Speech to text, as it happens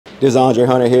This is Andre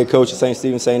Hunter, head coach at St.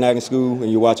 Stephen's St. Agnes School,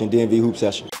 and you're watching DMV Hoop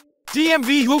Session.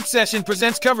 DMV Hoop Session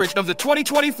presents coverage of the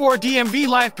 2024 DMV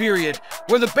Live Period,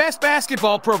 where the best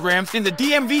basketball programs in the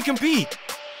DMV compete.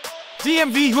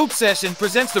 DMV Hoop Session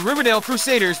presents the Riverdale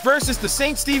Crusaders versus the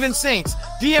St. Stephen's Saints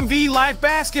DMV Live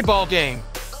basketball game.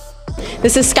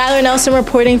 This is Skylar Nelson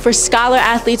reporting for Scholar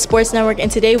Athlete Sports Network, and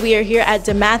today we are here at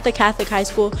DeMatha High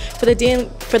School for the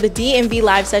DMV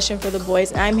Live Session for the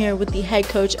boys. And I'm here with the head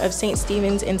coach of St.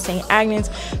 Stephen's and St. Agnes.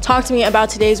 Talk to me about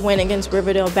today's win against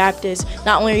Riverdale Baptist.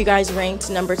 Not only are you guys ranked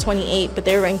number 28, but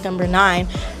they're ranked number 9.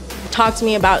 Talk to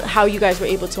me about how you guys were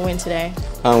able to win today.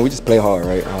 We just play hard,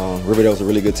 right? Riverdale's a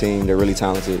really good team. They're really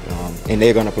talented, and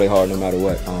they're going to play hard no matter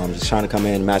what. Just trying to come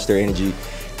in, match their energy,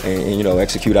 and you know,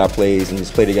 execute our plays and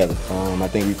just play together. I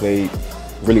think we played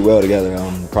really well together.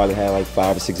 Probably had like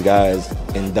 5 or 6 guys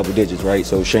in double digits, right?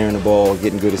 So sharing the ball,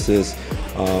 getting good assists,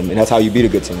 and that's how you beat a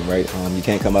good team, right? You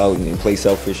can't come out and play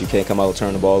selfish. You can't come out and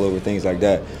turn the ball over, things like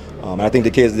that. And I think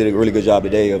the kids did a really good job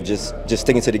today of just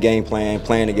sticking to the game plan,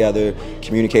 playing together,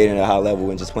 communicating at a high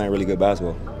level, and just playing really good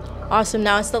basketball. Awesome.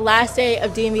 Now it's the last day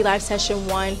of DMV Live Session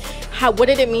 1. What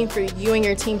did it mean for you and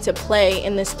your team to play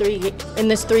in this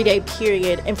three-day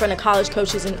period in front of college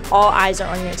coaches and all eyes are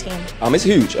on your team? It's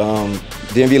huge.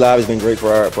 DMV Live has been great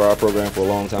for our program for a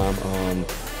long time.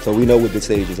 So we know what the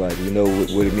stage is like. We know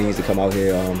what it means to come out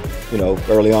here. You know,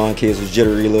 early on, kids was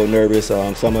jittery, a little nervous.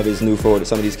 Some of it's new for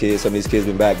some of these kids. Some of these kids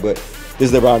been back, but this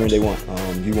is the environment they want.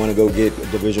 You want to go get a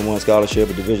Division I scholarship,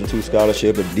 a Division II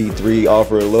scholarship, a D3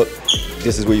 offer, a look.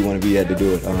 This is where you want to be at to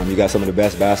do it. You got some of the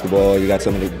best basketball. You got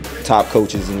some of the top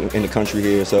coaches in the country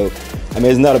here. So, I mean,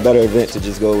 it's not a better event to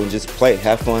just go and just play,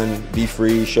 have fun, be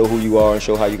free, show who you are, and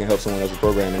show how you can help someone else's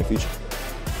program in the future.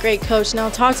 Great, Coach. Now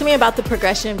talk to me about the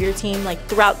progression of your team, like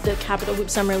throughout the Capital Hoop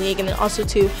Summer League, and then also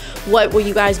too, what will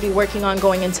you guys be working on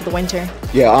going into the winter?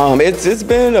 Yeah, it's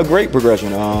been a great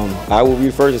progression. I will be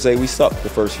the first to say we sucked the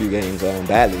first few games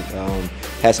badly.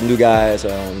 Had some new guys,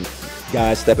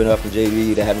 guys stepping up from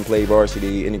JV that haven't played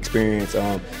varsity, inexperienced.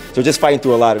 So just fighting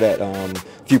through a lot of that.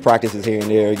 A few practices here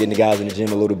and there, getting the guys in the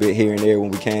gym a little bit here and there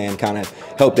when we can, kind of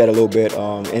help that a little bit.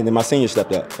 And then my seniors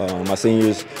stepped up. My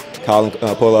seniors, Colin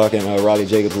Pollock and Riley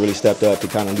Jacobs, really stepped up to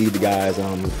kind of lead the guys,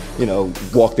 you know,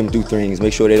 walk them through things,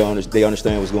 make sure they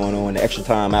understand what's going on, the extra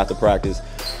time after practice.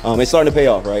 It's starting to pay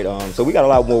off, right? So we got a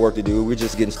lot more work to do. We're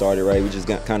just getting started, right? We just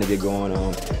kind of get going.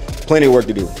 Plenty of work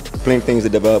to do, plenty of things to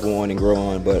develop on and grow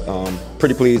on, but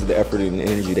pretty pleased with the effort and the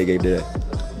energy they gave today.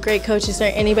 Great, Coach. Is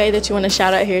there anybody that you want to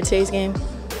shout out here at today's game?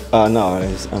 No,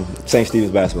 it's St.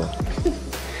 Stephen's basketball.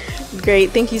 Great.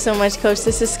 Thank you so much, Coach.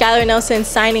 This is Skylar Nelson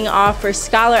signing off for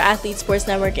Scholar Athlete Sports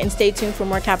Network, and stay tuned for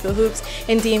more Capital Hoops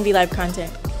and DMV Live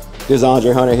content. This is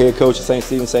Andre Hunter, head coach at St.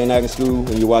 Stephen's St. Agnes School,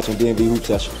 and you're watching DMV Hoop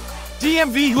Session.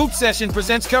 DMV Hoop Session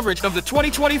presents coverage of the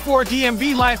 2024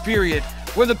 DMV Live Period,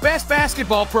 where the best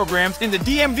basketball programs in the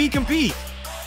DMV compete.